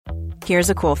Here's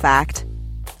a cool fact.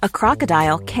 A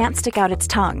crocodile can't stick out its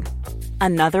tongue.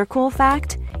 Another cool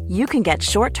fact, you can get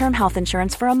short-term health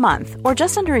insurance for a month or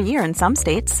just under a year in some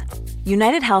states.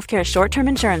 United Healthcare short-term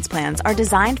insurance plans are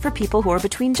designed for people who are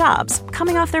between jobs,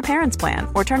 coming off their parents' plan,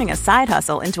 or turning a side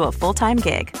hustle into a full-time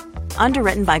gig.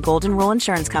 Underwritten by Golden Rule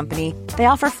Insurance Company, they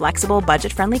offer flexible,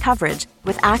 budget-friendly coverage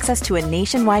with access to a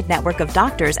nationwide network of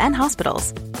doctors and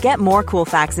hospitals. Get more cool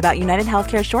facts about United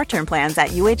Healthcare short-term plans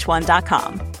at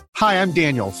uh1.com. Hi, I'm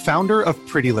Daniel, founder of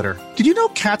Pretty Litter. Did you know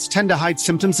cats tend to hide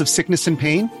symptoms of sickness and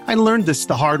pain? I learned this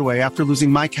the hard way after losing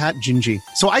my cat, Gingy.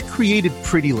 So I created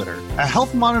Pretty Litter, a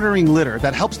health monitoring litter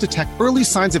that helps detect early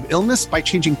signs of illness by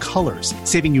changing colors,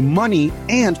 saving you money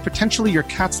and potentially your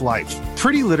cat's life.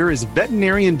 Pretty Litter is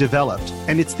veterinarian developed,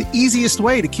 and it's the easiest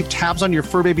way to keep tabs on your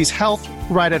fur baby's health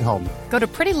right at home. Go to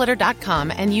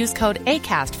prettylitter.com and use code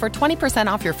ACAST for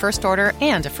 20% off your first order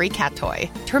and a free cat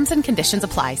toy. Terms and conditions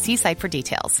apply. See site for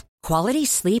details. Quality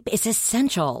sleep is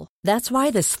essential. That's why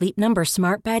the Sleep Number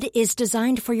Smart Bed is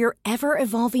designed for your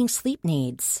ever-evolving sleep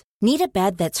needs. Need a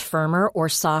bed that's firmer or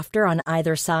softer on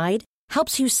either side?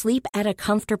 Helps you sleep at a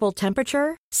comfortable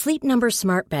temperature? Sleep Number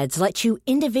Smart Beds let you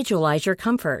individualize your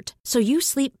comfort, so you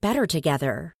sleep better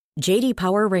together. J.D.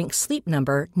 Power ranks Sleep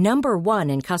Number number 1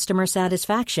 in customer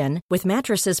satisfaction with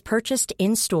mattresses purchased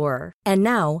in-store. And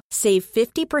now, save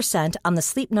 50% on the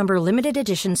Sleep Number Limited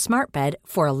Edition Smart Bed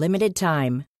for a limited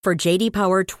time. For J.D.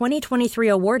 Power 2023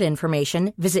 award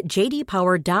information, visit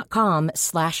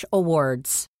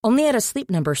jdpower.com/awards. Only at a Sleep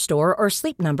Number store or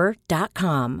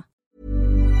sleepnumber.com.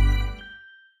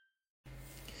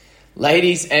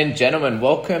 Ladies and gentlemen,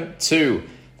 welcome to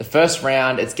the first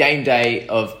round. It's game day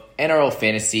of NRL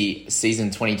Fantasy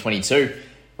Season 2022.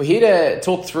 We're here to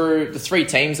talk through the three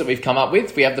teams that we've come up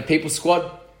with. We have the People Squad,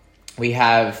 we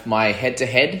have my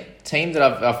head-to-head team that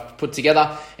I've put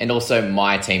together, and also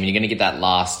my team. And you're going to get that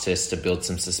last just to build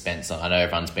some suspense. I know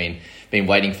everyone's been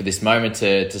waiting for this moment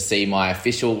to see my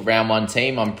official round one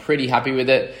team. I'm pretty happy with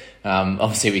it.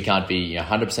 Obviously, we can't be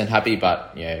 100% happy,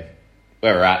 but where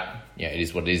we're at, it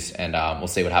is what it is, and we'll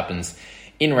see what happens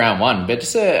in round one. But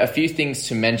just a few things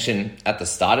to mention at the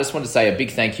start. I just want to say a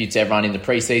big thank you to everyone in the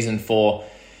preseason for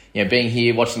being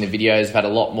here, watching the videos. I've had a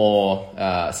lot more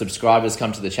subscribers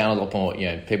come to the channel, a lot more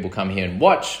people come here and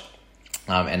watch,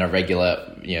 and our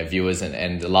regular viewers,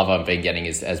 and the love I've been getting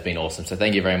has been awesome. So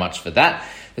thank you very much for that.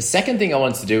 The second thing I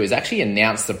wanted to do is actually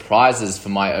announce the prizes for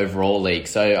my overall league.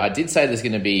 So I did say there's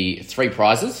going to be 3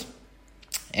 prizes,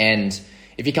 and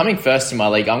if you're coming first in my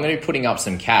league, I'm going to be putting up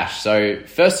some cash. So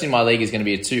first in my league is going to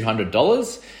be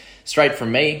 $200 straight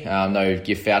from me. No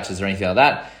gift vouchers or anything like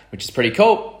that, which is pretty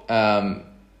cool.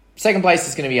 Second place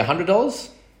is going to be $100,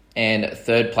 and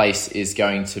third place is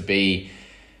going to be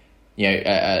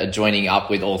joining up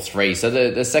with all 3. So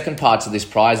the second part of this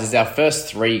prize is our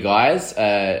first 3 guys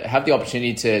have the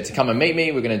opportunity to come and meet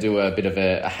me. We're going to do a bit of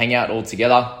a hangout all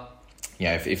together.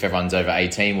 If everyone's over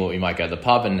 18, we might go to the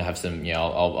pub and have some.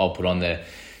 I'll put on a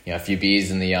few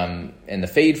beers in the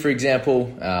feed, for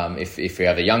example. If we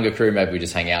have a younger crew, maybe we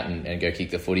just hang out and go kick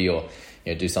the footy or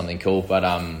do something cool. But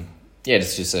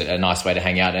it's just a nice way to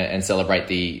hang out and celebrate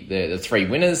the 3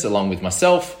 winners along with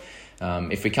myself.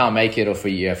 If we can't make it, or if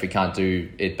we can't do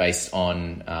it based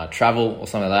on travel or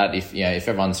something like that, if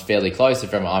everyone's fairly close,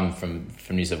 I'm from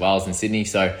New South Wales and Sydney,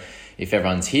 so if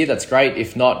everyone's here, that's great.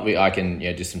 If not, I can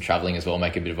do some traveling as well,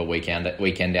 make a bit of a weekend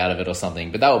out of it or something.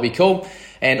 But that will be cool.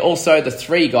 And also the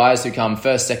 3 guys who come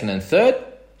first, second, and third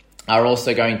are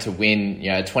also going to win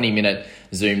a 20-minute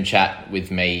Zoom chat with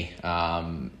me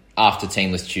after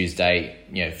Teamless Tuesday,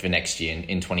 for next year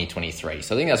in 2023.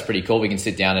 So I think that's pretty cool. We can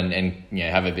sit down and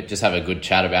have a good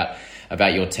chat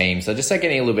about your team. So just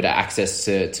getting a little bit of access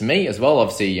to me as well.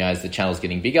 Obviously, as the channel's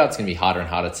getting bigger, it's going to be harder and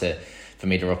harder for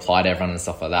me to reply to everyone and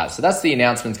stuff like that. So that's the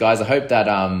announcements, guys. I hope that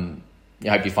I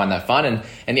hope you find that fun.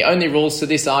 And the only rules to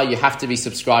this are you have to be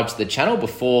subscribed to the channel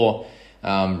before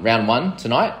round 1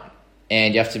 tonight,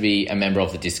 and you have to be a member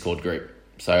of the Discord group.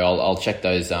 So I'll check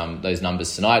those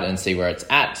numbers tonight and see where it's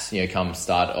at. Come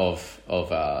start of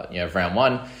round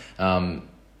 1.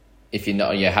 If you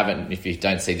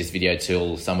don't see this video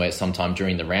till sometime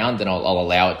during the round, then I'll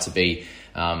allow it to be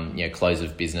close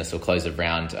of business or close of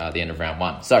round, the end of round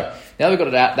 1. So now we've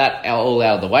got that all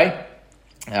out of the way,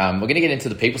 we're going to get into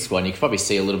the People Squad, and you can probably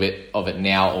see a little bit of it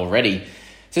now already.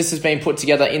 So this has been put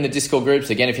together in the Discord groups.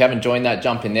 Again, if you haven't joined that,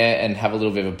 jump in there and have a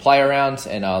little bit of a play around,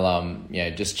 and I'll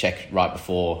just check right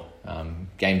before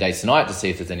game day tonight to see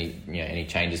if there's any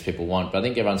changes people want. But I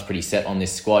think everyone's pretty set on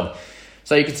this squad.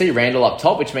 So you can see Randall up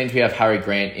top, which means we have Harry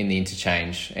Grant in the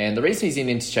interchange. And the reason he's in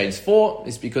interchange 4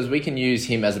 is because we can use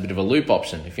him as a bit of a loop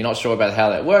option. If you're not sure about how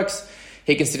that works,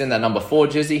 he can sit in that number 4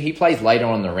 jersey. He plays later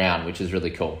on in the round, which is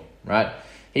really cool, right?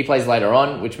 He plays later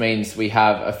on, which means we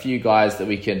have a few guys that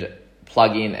we could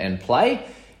plug in and play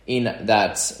in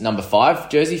that number 5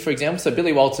 jersey, for example. So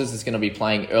Billy Walters is going to be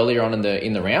playing earlier on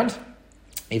in the round.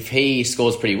 If he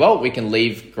scores pretty well, we can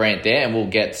leave Grant there and we'll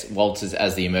get Walters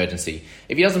as the emergency.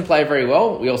 If he doesn't play very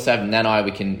well, we also have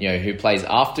Nanai, who plays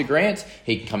after Grant.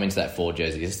 He can come into that 4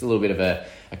 jersey. It's a little bit of a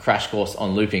crash course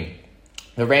on looping.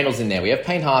 The Randall's in there. We have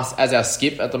Payne Haas as our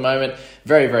skip at the moment.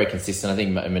 Very, very consistent. I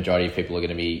think a majority of people are going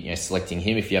to be selecting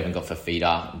him if you haven't got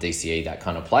Fafita, DCE, that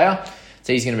kind of player.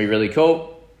 So he's going to be really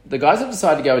cool. The guys have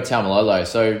decided to go with Taumalolo.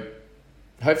 So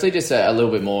hopefully just a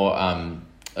little bit more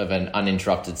of an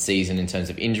uninterrupted season in terms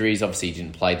of injuries. Obviously, he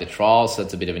didn't play the trials, so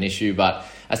that's a bit of an issue. But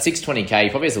at 620k, he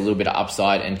probably has a little bit of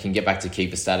upside and can get back to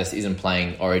keeper status. Isn't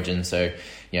playing Origin, so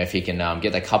if he can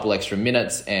get that couple extra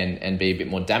minutes and be a bit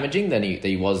more damaging than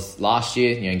he was last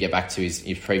year, and get back to his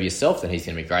previous self, then he's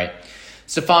going to be great.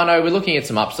 Stefano, we're looking at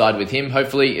some upside with him.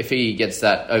 Hopefully, if he gets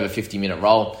that over 50-minute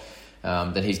role,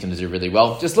 then he's going to do really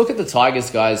well. Just look at the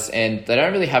Tigers, guys, and they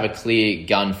don't really have a clear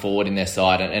gun forward in their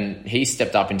side, and he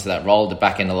stepped up into that role at the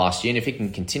back end of last year, and if he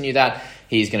can continue that,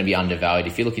 he's going to be undervalued.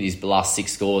 If you look at his last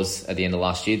 6 scores at the end of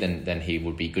last year, then he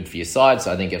would be good for your side.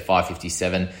 So I think at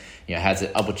 557, has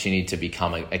an opportunity to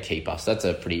become a keeper. So that's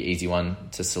a pretty easy one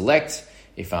to select.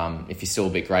 If you're still a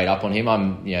bit grayed up on him,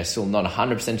 I'm still not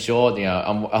 100% sure.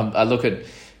 I look at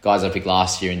guys I picked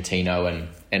last year in Tino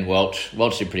and Welch.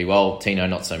 Welch did pretty well. Tino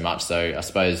not so much. So I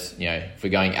suppose if we're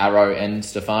going Arrow and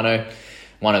Stefano,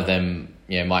 one of them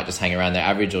might just hang around their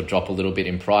average or drop a little bit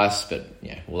in price. But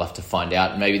we'll have to find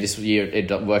out. Maybe this year it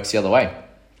works the other way.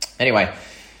 Anyway.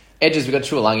 Edges, we've got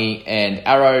Tuolangi and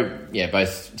Arrow.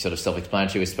 Both sort of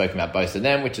self-explanatory. We've spoken about both of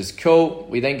them, which is cool.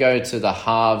 We then go to the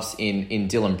halves in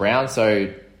Dylan Brown.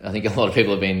 So I think a lot of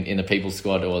people have been in the People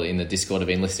Squad or in the Discord have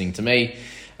been listening to me.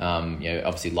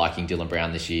 Obviously liking Dylan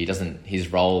Brown this year.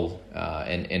 His role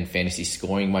and fantasy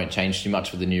scoring won't change too much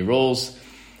with the new rules.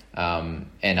 And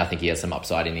I think he has some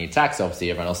upside in the attacks. Obviously,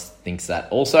 everyone else thinks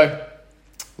that also.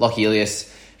 Lockie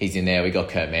Ilias, he's in there. We got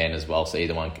Kurt Mann as well. So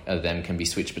either one of them can be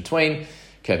switched between.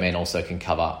 Kurt Mann also can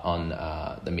cover on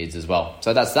the mids as well.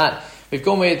 So that's that. We've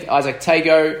gone with Isaac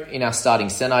Tago in our starting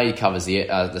centre. He covers the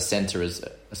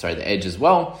edge as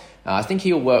well. I think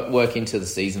he'll work into the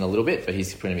season a little bit, but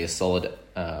he's going to be a solid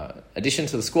addition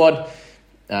to the squad.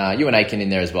 Ewan Aiken in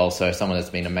there as well, so someone that's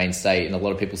been a mainstay in a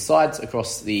lot of people's sides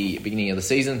across the beginning of the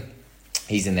season.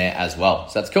 He's in there as well,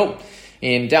 so that's cool.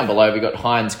 And down below, we've got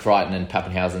Hines, Crichton, and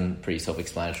Pappenhausen. Pretty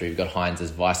self-explanatory. We've got Hines as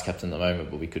vice-captain at the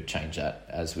moment, but we could change that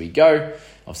as we go.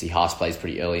 Obviously, Haas plays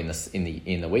pretty early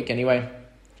in the week anyway.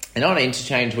 And on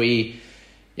interchange,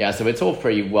 so it's all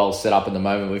pretty well set up at the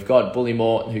moment. We've got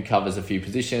Bullymore, who covers a few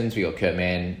positions. We've got Kurt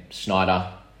Mann, Schneider,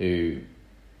 who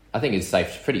I think is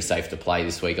pretty safe to play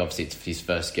this week. Obviously, it's his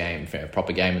first game, a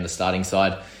proper game in the starting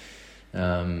side.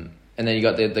 And then you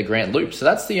got the Grant Loop. So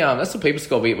that's the People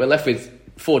Squad. We're left with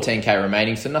 14k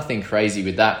remaining, so nothing crazy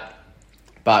with that.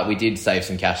 But we did save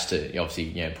some cash to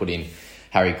obviously put in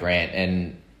Harry Grant,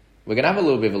 and we're going to have a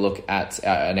little bit of a look at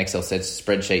an Excel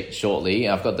spreadsheet shortly.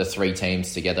 I've got the 3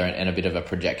 teams together and a bit of a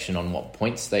projection on what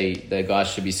points the guys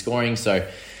should be scoring. So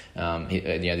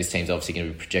this team's obviously going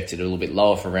to be projected a little bit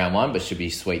lower for round 1, but should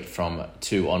be sweet from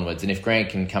 2 onwards. And if Grant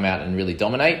can come out and really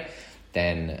dominate,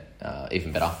 then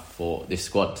even better for this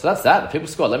squad. So that's that, the People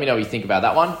Squad. Let me know what you think about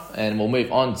that one, and we'll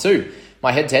move on to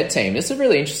my head-to-head team. This is a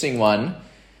really interesting one,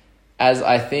 as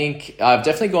I think I've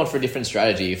definitely gone for a different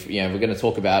strategy. We're going to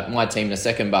talk about my team in a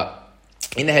second, but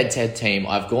in the head-to-head team,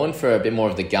 I've gone for a bit more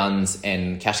of the guns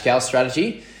and cash cow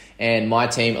strategy, and my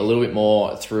team a little bit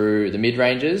more through the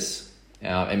mid-ranges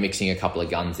and mixing a couple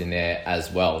of guns in there as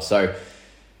well. So,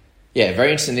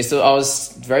 very interesting. I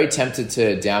was very tempted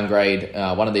to downgrade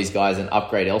one of these guys and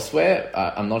upgrade elsewhere.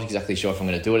 I'm not exactly sure if I'm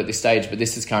going to do it at this stage, but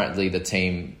this is currently the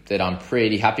team that I'm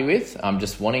pretty happy with. I'm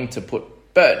just wanting to put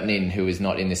Burton in, who is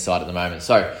not in this side at the moment.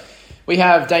 So we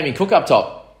have Damien Cook up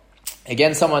top.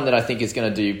 Again, someone that I think is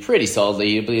going to do pretty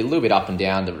solidly. He'll be a little bit up and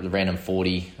down, the random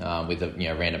 40 with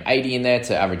a random 80 in there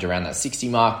to average around that 60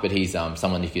 mark, but he's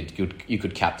someone you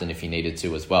could captain if you needed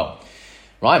to as well.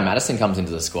 Ryan Madison comes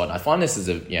into the squad. I find this is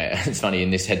it's funny in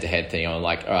this head-to-head thing. I'm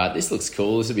like, all right, this looks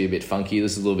cool. This will be a bit funky.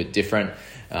 This is a little bit different.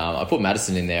 I put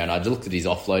Madison in there, and I looked at his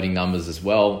offloading numbers as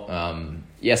well.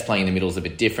 Yes, playing in the middle is a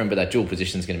bit different, but that dual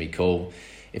position is going to be cool.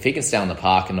 If he can stay on the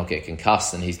park and not get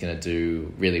concussed, then he's going to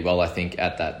do really well, I think,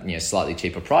 at that slightly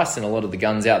cheaper price than a lot of the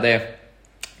guns out there.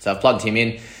 So I've plugged him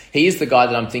in. He is the guy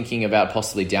that I'm thinking about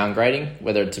possibly downgrading,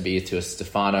 whether it to be to a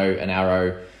Stefano, an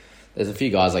Arrow. There's a few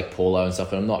guys like Paulo and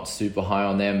stuff, but I'm not super high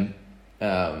on them.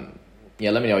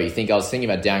 let me know what you think. I was thinking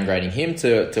about downgrading him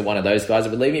to one of those guys. It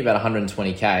would leave me about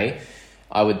 120k.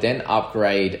 I would then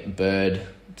upgrade Bird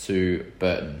to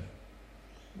Burton.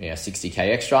 60k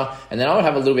extra. And then I would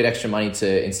have a little bit extra money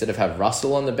to, instead of have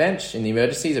Russell on the bench in the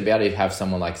emergencies, I'd be able to have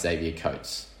someone like Xavier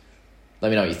Coates. Let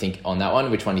me know what you think on that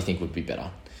one. Which one do you think would be better?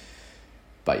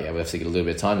 But yeah, we have to get a little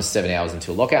bit of time. It's 7 hours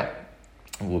until lockout.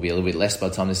 We'll be a little bit less by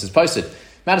the time this is posted.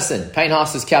 Madison, Payne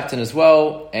Haas is captain as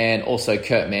well, and also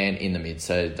Kurt Mann in the mid.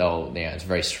 So it's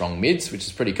very strong mids, which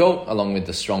is pretty cool, along with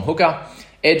the strong hooker.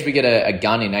 Edge, we get a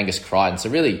gun in Angus Crichton, so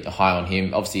really high on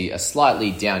him. Obviously, a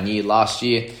slightly down year last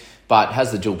year, but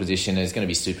has the dual position and is going to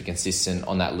be super consistent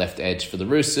on that left edge for the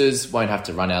Roosters. Won't have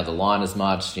to run out of the line as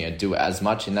much, do as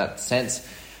much in that sense,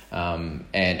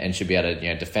 and should be able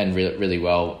to defend really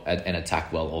well and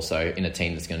attack well also in a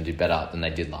team that's going to do better than they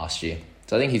did last year.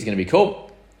 So I think he's going to be cool.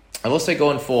 I've also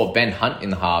gone for Ben Hunt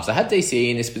in the halves. I had DCE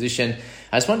in this position.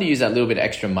 I just wanted to use that little bit of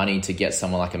extra money to get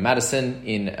someone like a Madison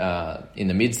in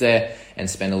the mids there and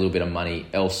spend a little bit of money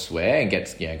elsewhere and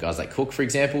get guys like Cook, for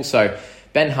example. So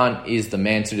Ben Hunt is the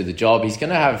man to do the job. He's going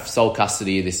to have sole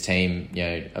custody of this team.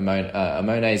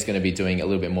 Amone is going to be doing a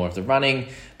little bit more of the running,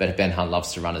 but Ben Hunt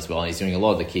loves to run as well. And he's doing a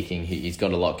lot of the kicking. He's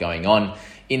got a lot going on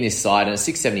in this side. And at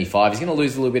 675, he's going to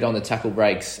lose a little bit on the tackle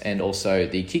breaks and also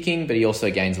the kicking, but he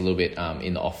also gains a little bit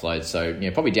in the offload. So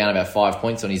probably down about 5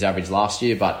 points on his average last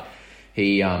year, but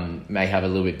he may have a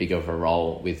little bit bigger of a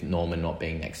role with Norman not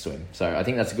being next to him. So I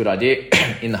think that's a good idea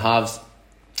in the halves.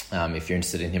 If you're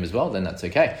interested in him as well, then that's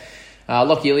okay.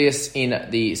 Lockie Ilias in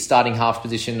the starting half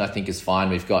position, I think is fine.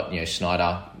 We've got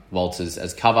Schneider, Walters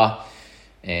as cover,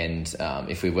 and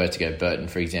if we were to go Burton,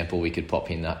 for example, we could pop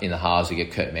in the halves. We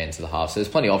get Kurt Mann to the halves. So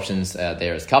there's plenty of options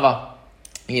there as cover.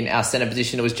 In our centre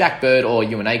position, it was Jack Bird or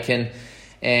Ewan Aiken,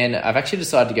 and I've actually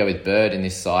decided to go with Bird in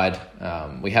this side.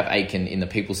 We have Aiken in the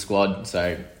people squad,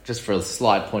 so just for a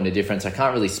slight point of difference, I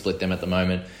can't really split them at the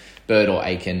moment. Bird or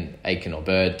Aiken or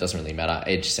Bird, doesn't really matter.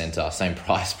 Edge centre, same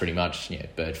price pretty much.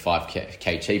 Bird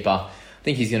 5k cheaper. I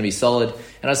think he's going to be solid.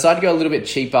 And I decided to go a little bit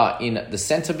cheaper in the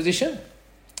centre position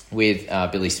with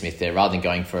Billy Smith there. Rather than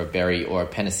going for a Berry or a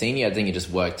Penasini, I think it just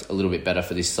worked a little bit better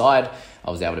for this side.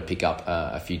 I was able to pick up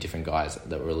a few different guys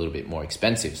that were a little bit more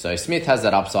expensive. So Smith has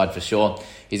that upside for sure.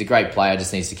 He's a great player,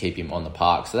 just needs to keep him on the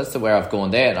park. So that's where I've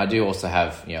gone there. And I do also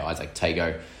have Isaac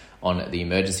Tago on the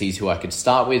emergencies who I could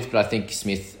start with, but I think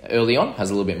Smith early on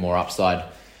has a little bit more upside.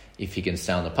 If he can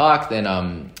stay on the park, then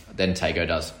Tago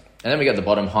does. And then we got the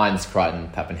bottom, Hines,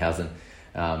 Crichton, Pappenhausen.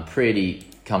 Pretty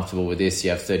comfortable with this. You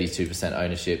have 32%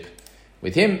 ownership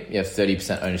with him. You have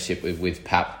 30% ownership with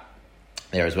Pap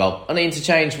there as well. On the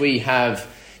interchange, we have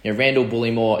Randall,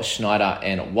 Bullymore, Schneider,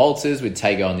 and Walters with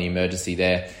Tago on the emergency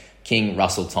there. King,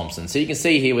 Russell, Thompson. So you can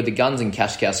see here with the guns and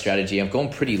cash cow strategy, I've gone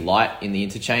pretty light in the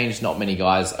interchange. Not many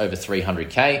guys over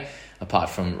 300k,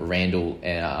 apart from Randall,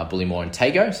 Bullymore, and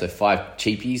Tago. So 5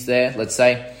 cheapies there, let's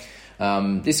say.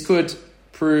 This could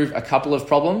prove a couple of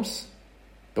problems,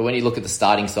 but when you look at the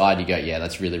starting side, you go, yeah,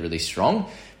 that's really, really strong.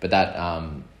 But that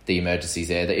the emergencies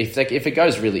there, if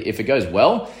it goes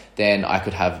well, then I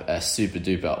could have a super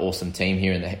duper awesome team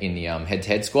here in the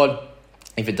head-to-head squad.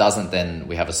 If it doesn't, then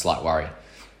we have a slight worry.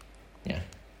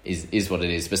 Is what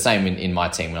it is. But same in my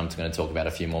team, when I'm going to talk about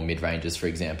a few more mid-rangers, for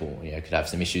example. Could have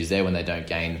some issues there when they don't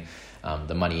gain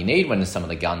the money you need, when some of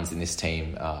the guns in this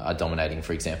team are dominating,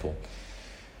 for example.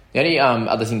 The only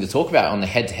other thing to talk about on the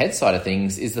head-to-head side of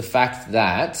things is the fact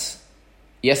that,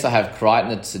 yes, I have Crichton,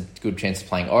 that's a good chance of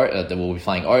playing that will be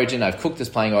playing Origin. I have Cook that's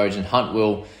playing Origin, Hunt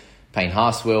will, Payne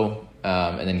Haas will,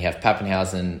 and then you have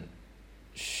Pappenhausen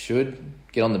should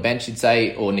get on the bench, you'd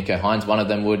say, or Nico Hines, one of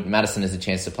them would. Madison has a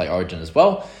chance to play Origin as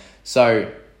well. So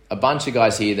a bunch of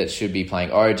guys here that should be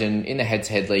playing Origin. In the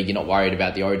head-to-head league, you're not worried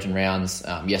about the Origin rounds.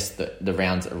 Yes, the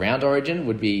rounds around Origin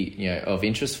would be of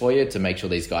interest for you to make sure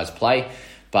these guys play.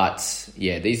 But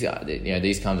yeah, these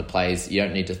kinds of players, you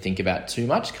don't need to think about too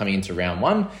much coming into round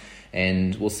one.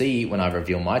 And we'll see when I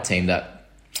reveal my team that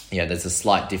there's a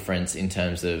slight difference in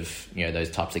terms of those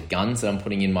types of guns that I'm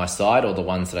putting in my side, or the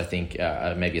ones that I think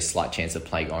are maybe a slight chance of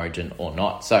playing Origin or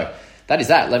not. So that is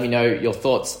that. Let me know your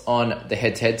thoughts on the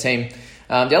head-to-head team.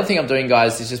 The other thing I'm doing,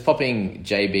 guys, is just popping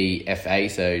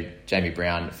JBFA, so Jamie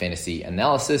Brown Fantasy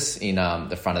Analysis, in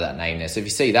the front of that name there. So if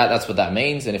you see that, that's what that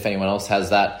means. And if anyone else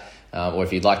has that, or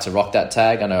if you'd like to rock that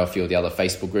tag, I know a few of the other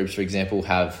Facebook groups, for example,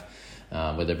 have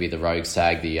whether it be the Rogues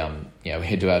tag, we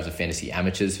do have the Fantasy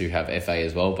Amateurs who have FA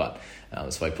as well, but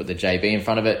that's why I put the JB in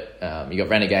front of it. You got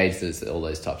Renegades, there's all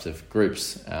those types of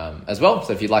groups as well.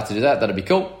 So if you'd like to do that, that'd be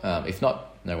cool. If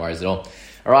not, no worries at all.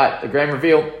 All right, the grand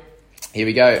reveal. Here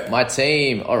we go. My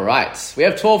team. All right. We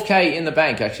have 12k in the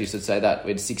bank, actually, should say that.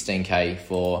 We had 16k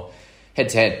for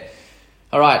head-to-head.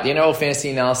 All right, the NRL Fantasy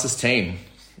Analysis team.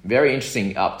 Very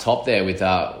interesting up top there with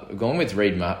going with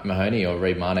Reid Mahoney or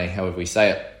Reid Mane, however we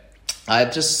say it.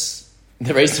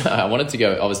 The reason I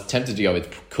was tempted to go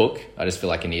with Cook. I just feel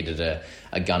like I needed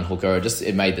a gun hooker.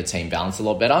 It made the team balance a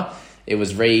lot better. It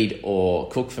was Reid or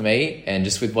Cook for me, and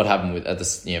just with what happened at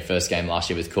the first game last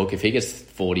year with Cook, if he gets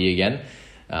 40 again,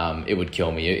 it would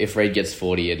kill me. If Reid gets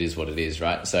 40, it is what it is,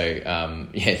 right? So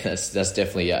that's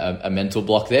definitely a mental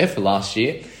block there for last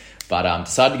year. But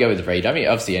decided to go with Reid. I mean,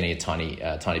 obviously only a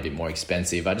tiny bit more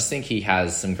expensive. I just think he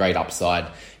has some great upside.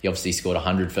 He obviously scored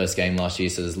 100 first game last year,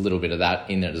 so there's a little bit of that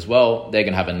in it as well. They're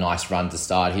going to have a nice run to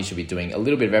start. He should be doing a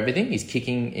little bit of everything. He's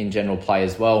kicking in general play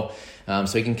as well, so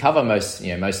he can cover most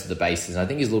of the bases. And I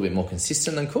think he's a little bit more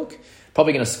consistent than Cook.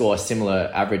 Probably going to score a similar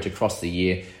average across the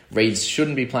year. Reid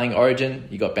shouldn't be playing Origin.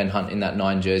 You got Ben Hunt in that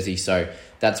 9 jersey, so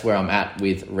that's where I'm at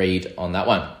with Reid on that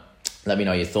one. Let me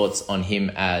know your thoughts on him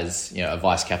as a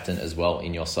vice captain as well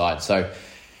in your side. So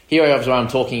here is where I'm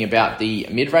talking about the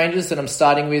mid-ranges that I'm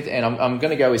starting with, and I'm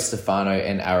going to go with Stefano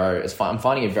and Arrow. I'm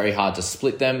finding it very hard to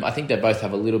split them. I think they both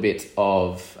have a little bit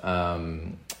of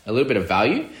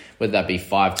value, whether that be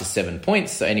 5 to 7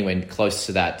 points, so anywhere close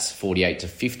to that 48 to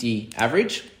 50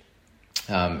 average,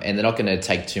 and they're not going to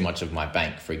take too much of my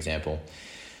bank, for example.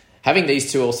 Having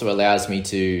these two also allows me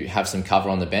to have some cover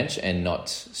on the bench and not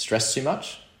stress too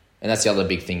much. And that's the other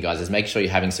big thing, guys, is make sure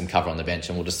you're having some cover on the bench,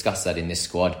 and we'll discuss that in this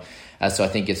squad. So I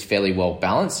think it's fairly well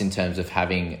balanced in terms of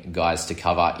having guys to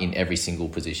cover in every single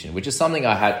position, which is something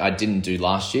I didn't do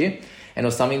last year, and it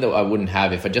was something that I wouldn't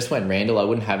have. If I just went Randall, I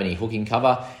wouldn't have any hooking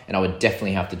cover, and I would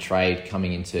definitely have to trade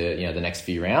coming into the next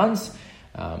few rounds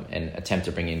and attempt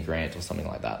to bring in Grant or something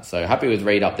like that. So happy with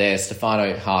Reid up there.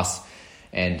 Stefano, Haas,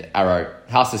 and Arrow.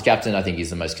 Haas as captain, I think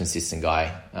he's the most consistent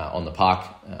guy on the park.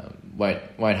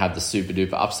 Won't have the super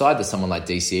duper upside that someone like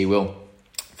DCE will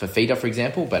for Fifita, for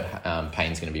example, but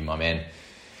Payne's going to be my man.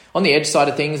 On the edge side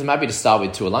of things, I'm happy to start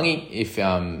with Tuolangi.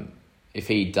 If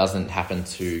he doesn't happen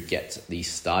to get the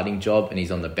starting job and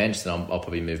he's on the bench, then I'll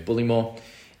probably move Bullymore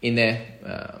in there.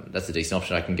 That's a decent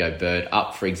option. I can go Bird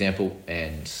up, for example,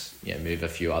 and move a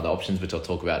few other options, which I'll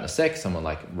talk about in a sec. Someone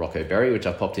like Rocco Berry, which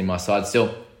I popped in my side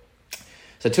still.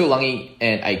 So Tuolangi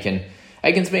and Aiken.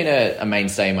 Aiken's been a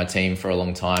mainstay in my team for a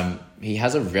long time. He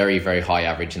has a very, very high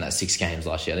average in that 6 games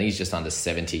last year. I think he's just under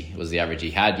 70 was the average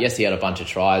he had. Yes, he had a bunch of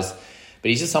tries,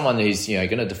 but he's just someone who's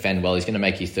going to defend well. He's going to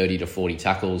make you 30 to 40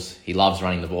 tackles. He loves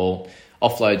running the ball.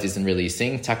 Offloads isn't really his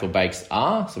thing. Tackle breaks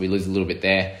are, so we lose a little bit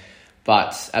there.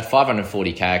 But at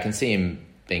 540k, I can see him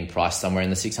being priced somewhere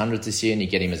in the 600s this year, and you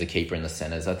get him as a keeper in the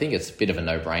centres. I think it's a bit of a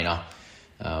no-brainer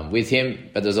with him,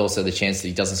 but there's also the chance that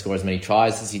he doesn't score as many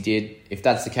tries as he did. If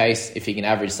that's the case, if he can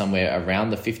average somewhere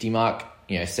around the 50 mark,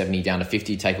 70 down to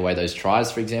 50, take away those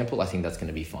tries, for example, I think that's going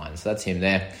to be fine. So that's him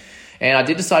there. And I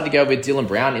did decide to go with Dylan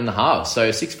Brown in the halves. So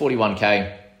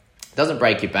 641k, doesn't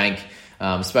break your bank.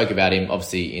 Spoke about him,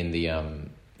 obviously, in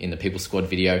the People Squad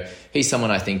video. He's someone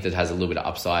I think that has a little bit of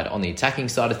upside on the attacking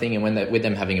side of thing, and with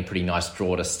them having a pretty nice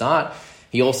draw to start.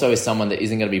 He also is someone that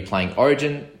isn't going to be playing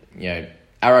Origin.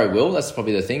 Arrow will, that's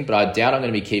probably the thing, but I doubt I'm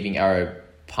going to be keeping Arrow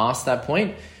past that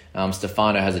point.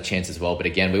 Stefano has a chance as well, but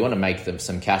again, we want to make them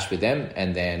some cash with them,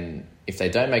 and then if they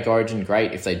don't make Origin,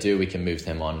 great. If they do, we can move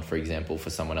them on, for example,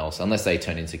 for someone else, unless they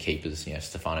turn into keepers.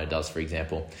 Stefano does, for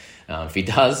example. If he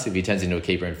turns into a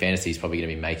keeper in fantasy, he's probably going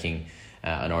to be making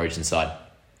an Origin side.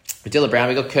 With Dylan Brown,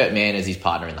 we got Kurt Mann as his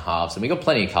partner in the halves, and we got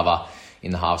plenty of cover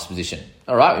in the halves position.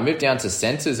 All right, we move down to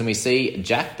centres, and we see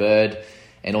Jack Bird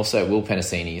and also Will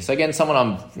Penasini. So again, someone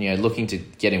I'm looking to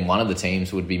get in one of the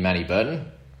teams would be Manny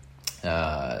Burton.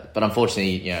 But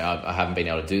unfortunately, I haven't been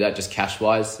able to do that. Just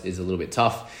cash-wise is a little bit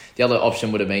tough. The other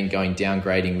option would have been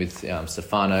downgrading with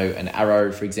Stefano and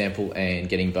Arrow, for example, and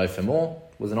getting Beau Fermor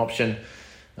was an option,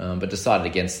 but decided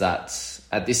against that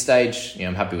at this stage.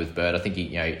 I'm happy with Bird. I think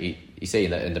you see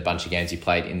in the bunch of games he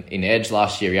played in Edge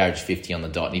last year, he averaged 50 on the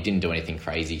dot, and he didn't do anything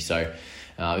crazy. So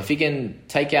if he can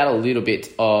take out a little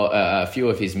bit or a few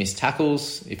of his missed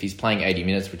tackles, if he's playing 80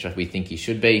 minutes, which we think he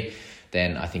should be,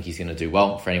 then I think he's going to do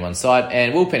well for anyone's side.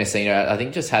 And Will Penasino, I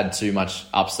think, just had too much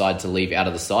upside to leave out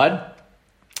of the side.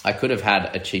 I could have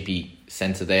had a cheapy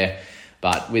centre there,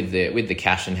 but with the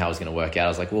cash and how it was going to work out, I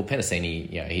was like, well, Penasini,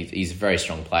 he's a very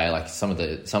strong player. Like some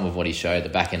of what he showed at the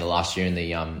back end of last year in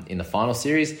the final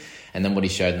series, and then what he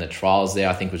showed in the trials there,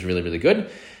 I think was really, really good.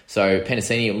 So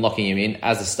Penasini, I'm locking him in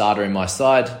as a starter in my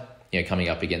side. Coming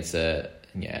up against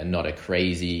not a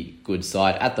crazy good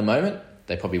side at the moment.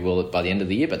 They probably will by the end of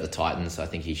the year, but the Titans, I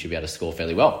think he should be able to score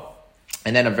fairly well.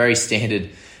 And then a very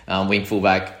standard wing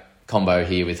fullback combo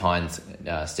here with Hines,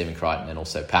 Stephen Crichton, and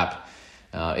also Pap.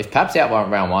 If Pap's out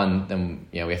round one, then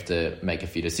we have to make a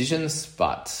few decisions.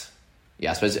 But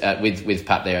yeah, I suppose with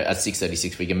Pap there at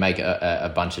 636, we can make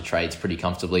a bunch of trades pretty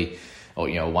comfortably, or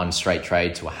one straight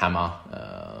trade to a hammer.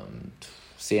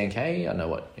 CNK, I don't know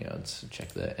what. Let's check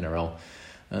the NRL.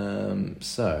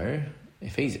 So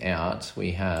if he's out,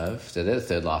 we have, so they're the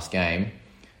third last game,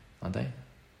 aren't they?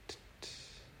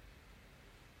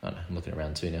 Oh no, I'm looking at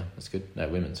round 2 now. That's good. No,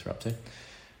 women's are up to.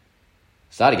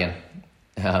 Start again.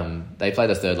 They played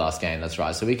the third last game. That's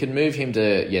right. So we could move him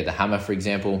to the hammer, for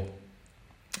example.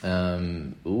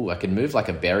 I could move like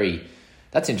a Berry.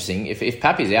 That's interesting. If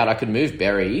Pappy's out, I could move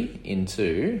Berry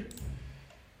into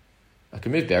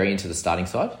the starting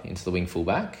side, into the wing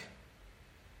fullback.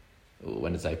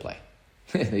 When does they play?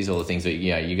 These are all the things that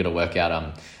you got to work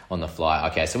out on the fly.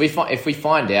 Okay, so if we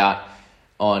find out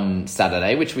on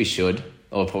Saturday, which we should,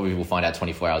 or probably we'll find out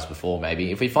 24 hours before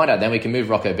maybe. If we find out, then we can move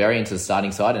Rocco Berry into the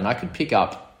starting side, and I could pick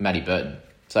up Matty Burton.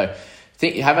 So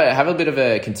have a bit of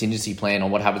a contingency plan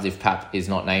on what happens if Pap is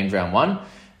not named round 1.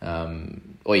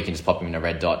 Or you can just pop him in a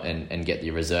red dot and get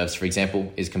your reserves, for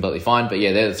example, is completely fine. But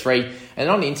yeah, they're the 3. And then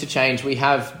on interchange, we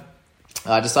have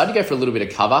decided to go for a little bit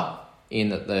of cover in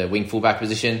the wing fullback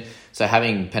position. So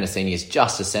having Penasini as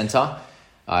just a centre,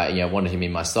 wanted him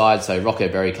in my side. So Rocco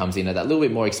Berry comes in at that little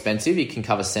bit more expensive. He can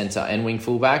cover centre and wing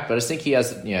fullback, but I just think he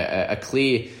has a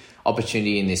clear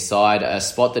opportunity in this side, a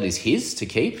spot that is his to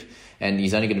keep. And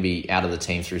he's only going to be out of the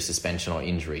team through suspension or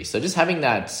injury. So just having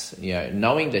that,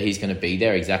 knowing that he's going to be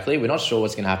there exactly. We're not sure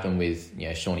what's going to happen with,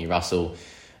 Shawnee Russell,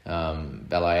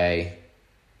 Balaye,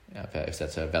 if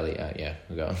that's a Valley,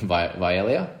 we've got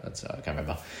Vielia. That's I can't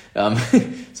remember.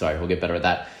 Sorry, we'll get better at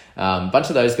that. Bunch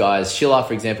of those guys. Schiller,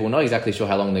 for example, we're not exactly sure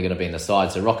how long they're going to be in the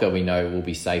side. So Rocco, we know, will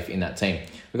be safe in that team.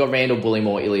 We've got Randall,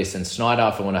 Bullymore, Ilias, and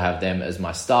Snyder if I want to have them as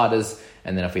my starters.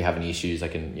 And then if we have any issues, I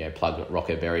can plug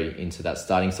Rocco Berry into that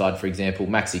starting side, for example.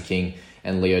 Maxi King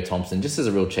and Leo Thompson, just as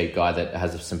a real cheap guy that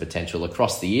has some potential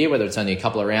across the year, whether it's only a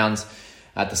couple of rounds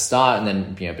at the start and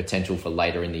then potential for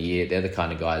later in the year. They're the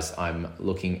kind of guys I'm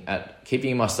looking at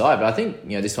keeping in my side. But I think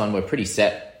this one we're pretty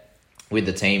set with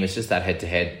the team. It's just that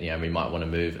head-to-head, we might want to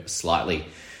move slightly.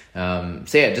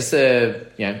 Just there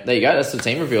you go. That's the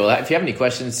team review. If you have any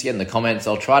questions, get in the comments.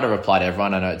 I'll try to reply to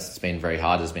everyone. I know it's been very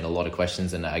hard. There's been a lot of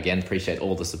questions, and again, appreciate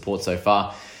all the support so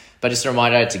far. But just a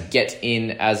reminder to get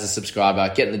in as a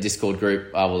subscriber, get in the Discord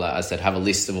group. I will, as I said, have a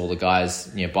list of all the guys,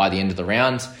 by the end of the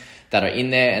round that are in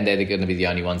there, and they're going to be the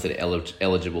only ones that are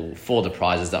eligible for the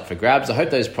prizes up for grabs. I hope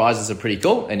those prizes are pretty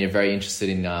cool, and you're very interested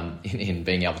in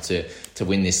being able to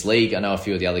win this league. I know a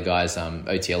few of the other guys,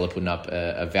 OTL, are putting up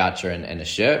a voucher and a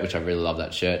shirt, which I really love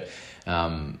that shirt.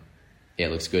 It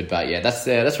looks good. But yeah, that's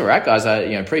where we're at, guys. I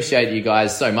appreciate you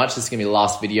guys so much. This is going to be the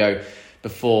last video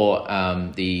before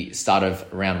the start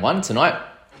of round 1 tonight.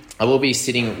 I will be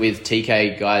sitting with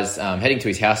TK, guys, heading to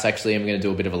his house, actually. I'm going to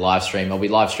do a bit of a live stream. I'll be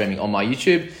live streaming on my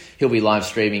YouTube. He'll be live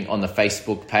streaming on the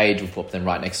Facebook page. We'll put them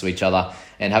right next to each other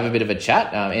and have a bit of a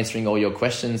chat, answering all your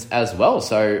questions as well.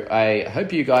 So I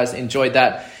hope you guys enjoyed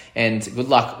that, and good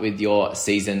luck with your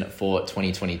season for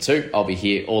 2022. I'll be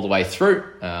here all the way through.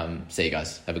 See you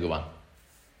guys. Have a good one.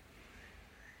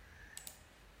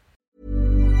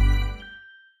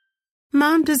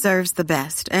 Mom deserves the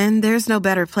best, and there's no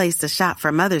better place to shop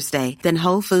for Mother's Day than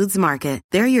Whole Foods Market.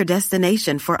 They're your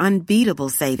destination for unbeatable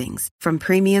savings, from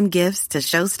premium gifts to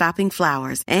show-stopping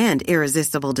flowers and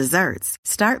irresistible desserts.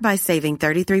 Start by saving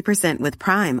 33% with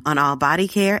Prime on all body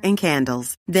care and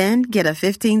candles. Then get a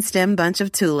 15-stem bunch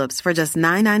of tulips for just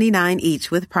 $9.99 each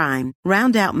with Prime.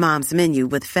 Round out Mom's menu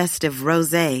with festive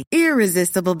rosé,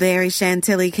 irresistible berry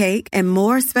chantilly cake, and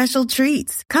more special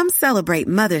treats. Come celebrate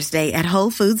Mother's Day at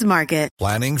Whole Foods Market.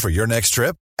 Planning for your next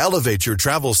trip? Elevate your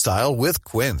travel style with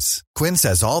Quince. Quince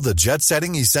has all the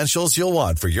jet-setting essentials you'll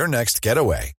want for your next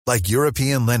getaway, like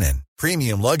European linen,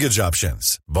 premium luggage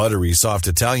options, buttery soft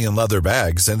Italian leather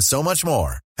bags, and so much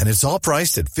more. And it's all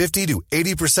priced at 50 to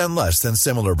 80% less than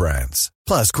similar brands.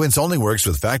 Plus, Quince only works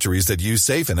with factories that use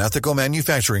safe and ethical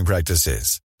manufacturing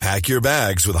practices. Pack your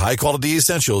bags with high-quality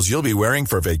essentials you'll be wearing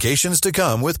for vacations to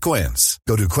come with Quince.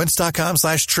 Go to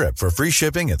quince.com/trip for free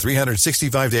shipping and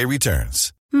 365-day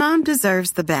returns. Mom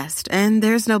deserves the best, and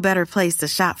there's no better place to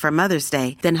shop for Mother's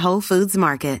Day than Whole Foods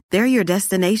Market. They're your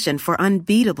destination for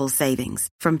unbeatable savings,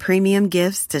 from premium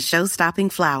gifts to show-stopping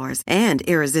flowers and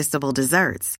irresistible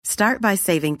desserts. Start by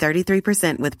saving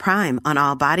 33% with Prime on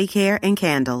all body care and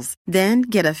candles. Then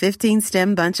get a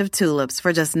 15-stem bunch of tulips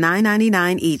for just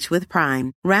 $9.99 each with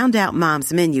Prime. Round out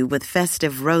Mom's menu with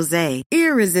festive rosé,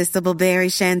 irresistible berry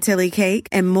chantilly cake,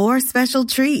 and more special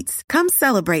treats. Come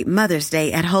celebrate Mother's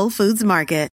Day at Whole Foods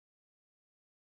Market.